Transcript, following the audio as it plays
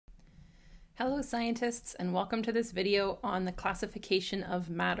Hello scientists, and welcome to this video on the classification of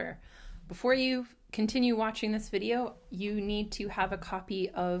matter. Before you continue watching this video, you need to have a copy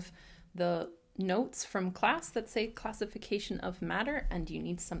of the notes from class that say classification of matter, and you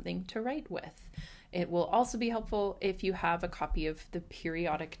need something to write with. It will also be helpful if you have a copy of the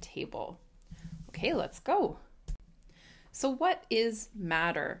periodic table. Okay, let's go. So what is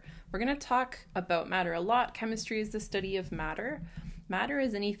matter? We're going to talk about matter a lot. Chemistry is the study of matter. Matter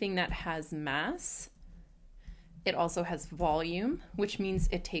is anything that has mass. It also has volume, which means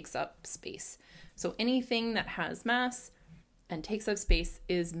it takes up space. So anything that has mass and takes up space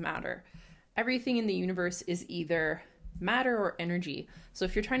is matter. Everything in the universe is either matter or energy. So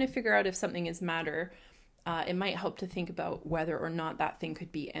if you're trying to figure out if something is matter, it might help to think about whether or not that thing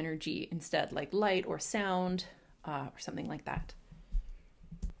could be energy instead, like light or sound or something like that.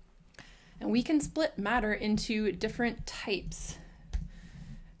 And we can split matter into different types.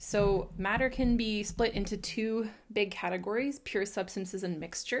 So matter can be split into two big categories, pure substances and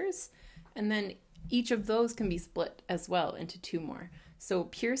mixtures, and then each of those can be split as well into two more. So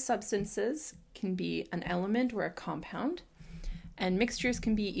pure substances can be an element or a compound, and mixtures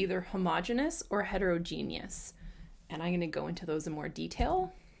can be either homogeneous or heterogeneous. And I'm going to go into those in more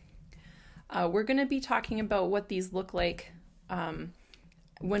detail. We're going to be talking about what these look like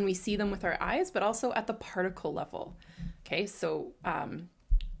when we see them with our eyes, but also at the particle level. Okay, so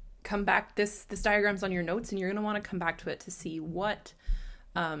come back, this diagram's on your notes, and you're going to want to come back to it to see what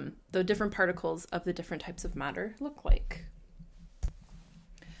the different particles of the different types of matter look like.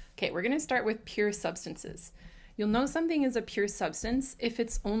 Okay, we're going to start with pure substances. You'll know something is a pure substance if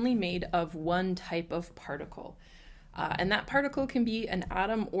it's only made of one type of particle. And that particle can be an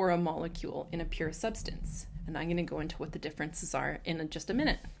atom or a molecule in a pure substance. And I'm going to go into what the differences are in just a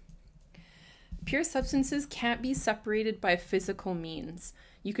minute. Pure substances can't be separated by physical means.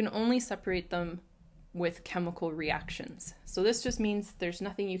 You can only separate them with chemical reactions. So this just means there's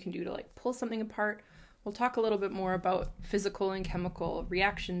nothing you can do to like pull something apart. We'll talk a little bit more about physical and chemical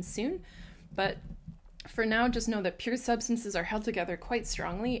reactions soon, but for now just know that pure substances are held together quite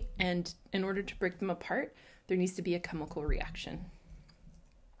strongly, and in order to break them apart, there needs to be a chemical reaction.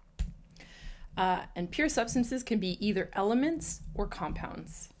 And pure substances can be either elements or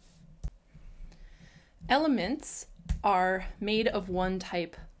compounds. Elements are made of one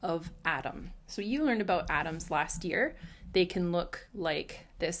type of atom. So you learned about atoms last year. They can look like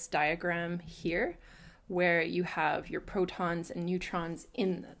this diagram here, where you have your protons and neutrons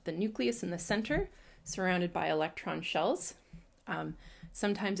in the nucleus in the center, surrounded by electron shells.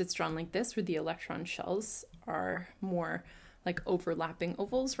 Sometimes it's drawn like this, where the electron shells are more like overlapping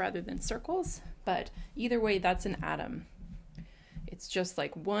ovals rather than circles, but either way, that's an atom. It's just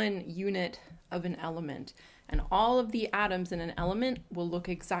like one unit of an element, and all of the atoms in an element will look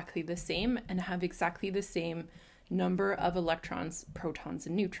exactly the same and have exactly the same number of electrons, protons,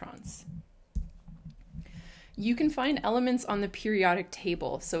 and neutrons. You can find elements on the periodic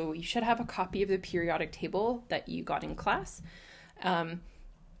table, so you should have a copy of the periodic table that you got in class.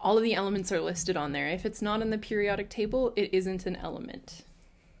 All of the elements are listed on there. If it's not in the periodic table, it isn't an element.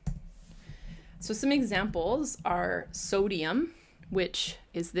 So some examples are sodium, which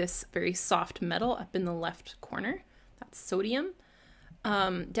is this very soft metal up in the left corner. That's sodium.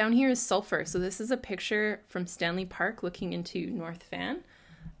 Down here is sulfur. So this is a picture from Stanley Park looking into North Van.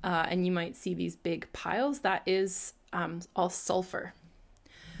 And you might see these big piles. That is all sulfur.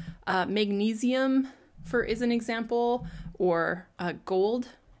 Magnesium is an example, or gold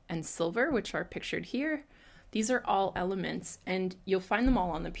and silver, which are pictured here. These are all elements, and you'll find them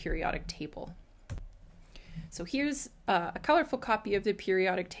all on the periodic table. So here's a colorful copy of the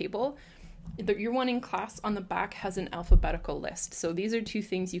periodic table. Your one in class on the back has an alphabetical list. So these are two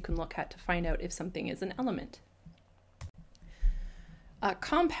things you can look at to find out if something is an element.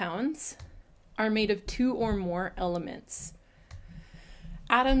 Compounds are made of two or more elements.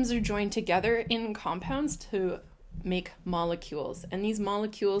 Atoms are joined together in compounds to make molecules, and these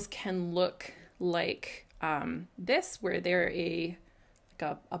molecules can look like this, where they're a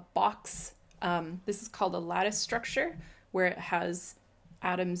box. This is called a lattice structure, where it has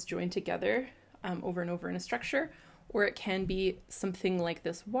atoms joined together over and over in a structure, or it can be something like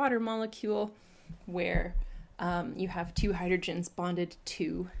this water molecule, where you have two hydrogens bonded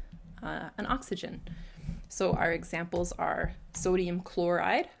to an oxygen. So our examples are sodium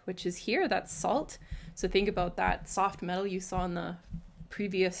chloride, which is here, that's salt. So think about that soft metal you saw in the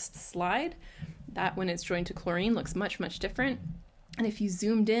previous slide. That, when it's joined to chlorine, looks much, much different. And if you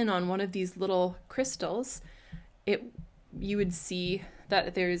zoomed in on one of these little crystals, you would see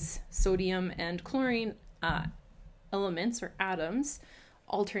that there's sodium and chlorine elements or atoms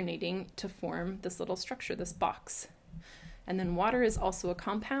alternating to form this little structure, this box. And then water is also a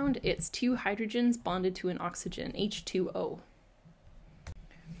compound. It's two hydrogens bonded to an oxygen, H2O.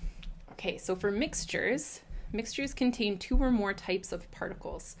 Okay, so for mixtures, mixtures contain two or more types of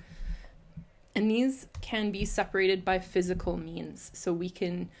particles. And these can be separated by physical means. So we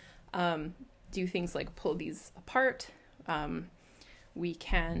can do things like pull these apart. We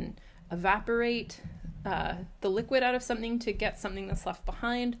can evaporate the liquid out of something to get something that's left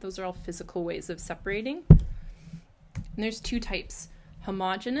behind. Those are all physical ways of separating. And there's two types,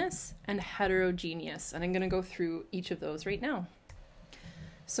 homogeneous and heterogeneous. And I'm going to go through each of those right now.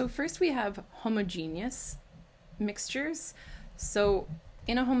 So first we have homogeneous mixtures. So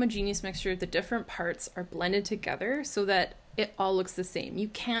in a homogeneous mixture, the different parts are blended together so that it all looks the same. You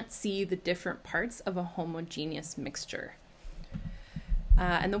can't see the different parts of a homogeneous mixture.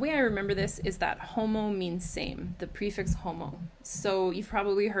 And the way I remember this is that homo means same, the prefix homo. So you've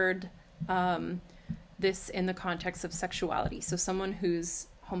probably heard this in the context of sexuality. So someone who's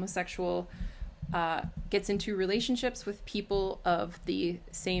homosexual gets into relationships with people of the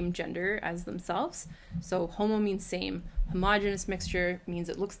same gender as themselves. So homo means same. Homogeneous mixture means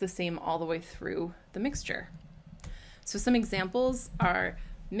it looks the same all the way through the mixture. So some examples are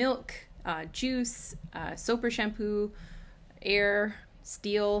milk, juice, soap or shampoo, air,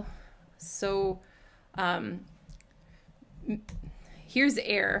 steel. So here's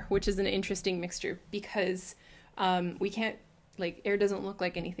air, which is an interesting mixture because we can't, like, air doesn't look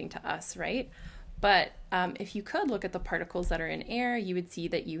like anything to us, right? But if you could look at the particles that are in air, you would see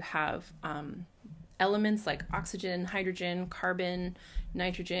that you have elements like oxygen, hydrogen, carbon,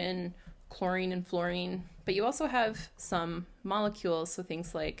 nitrogen, chlorine, and fluorine. But you also have some molecules, so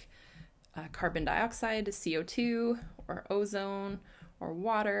things like carbon dioxide, CO2, or ozone, or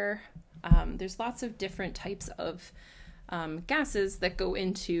water. There's lots of different types of gases that go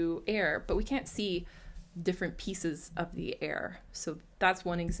into air, but we can't see different pieces of the air. So that's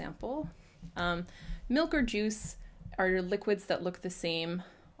one example. Milk or juice are liquids that look the same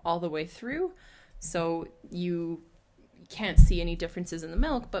all the way through. So you can't see any differences in the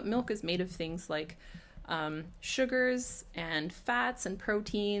milk, but milk is made of things like sugars and fats and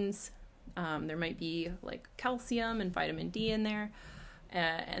proteins. There might be like calcium and vitamin D in there.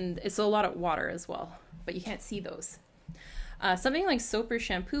 And it's a lot of water as well, but you can't see those. Something like soap or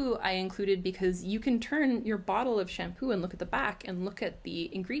shampoo I included because you can turn your bottle of shampoo and look at the back and look at the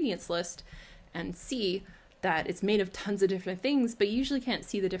ingredients list and see that it's made of tons of different things, but you usually can't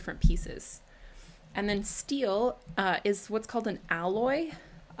see the different pieces. And then steel is what's called an alloy.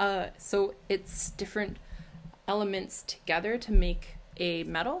 So it's different elements together to make a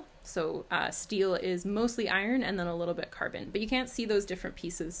metal. So steel is mostly iron and then a little bit carbon, but you can't see those different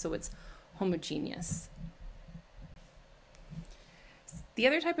pieces, so it's homogeneous. The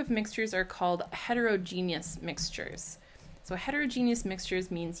other type of mixtures are called heterogeneous mixtures. So heterogeneous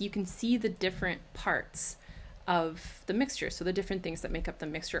mixtures means you can see the different parts of the mixture. So the different things that make up the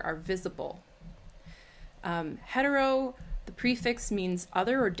mixture are visible. Hetero, the prefix means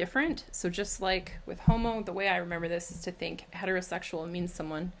other or different. So just like with homo, the way I remember this is to think heterosexual means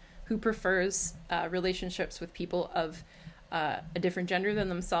someone who prefers relationships with people of a different gender than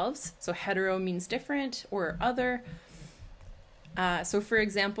themselves. So hetero means different or other. So for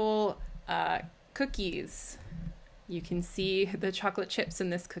example, cookies, you can see the chocolate chips in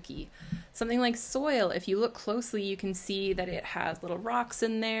this cookie. Something like soil, if you look closely, you can see that it has little rocks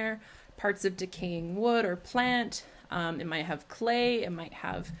in there, parts of decaying wood or plant. It might have clay, it might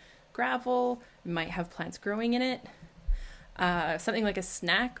have gravel, it might have plants growing in it. Something like a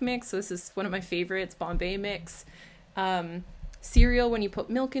snack mix, so this is one of my favorites, Bombay mix. Cereal when you put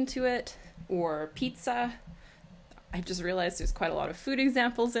milk into it, or pizza. I just realized there's quite a lot of food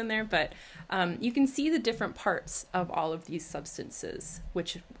examples in there, but you can see the different parts of all of these substances,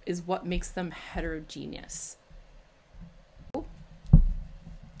 which is what makes them heterogeneous.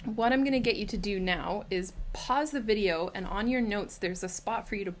 What I'm going to get you to do now is pause the video, and on your notes there's a spot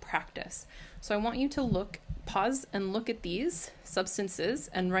for you to practice. So I want you to pause and look at these substances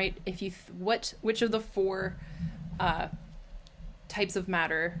and write which of the four types of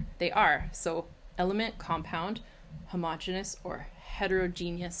matter they are. So element, compound, homogeneous, or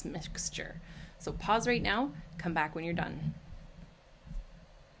heterogeneous mixture. So pause right now, come back when you're done.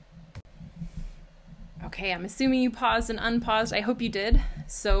 Okay, I'm assuming you paused and unpaused. I hope you did.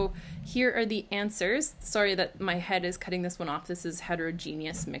 So here are the answers. Sorry that my head is cutting this one off. This is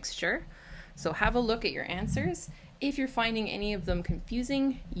heterogeneous mixture. So have a look at your answers. If you're finding any of them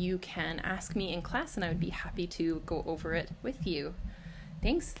confusing, you can ask me in class and I would be happy to go over it with you.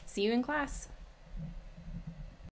 Thanks. See you in class.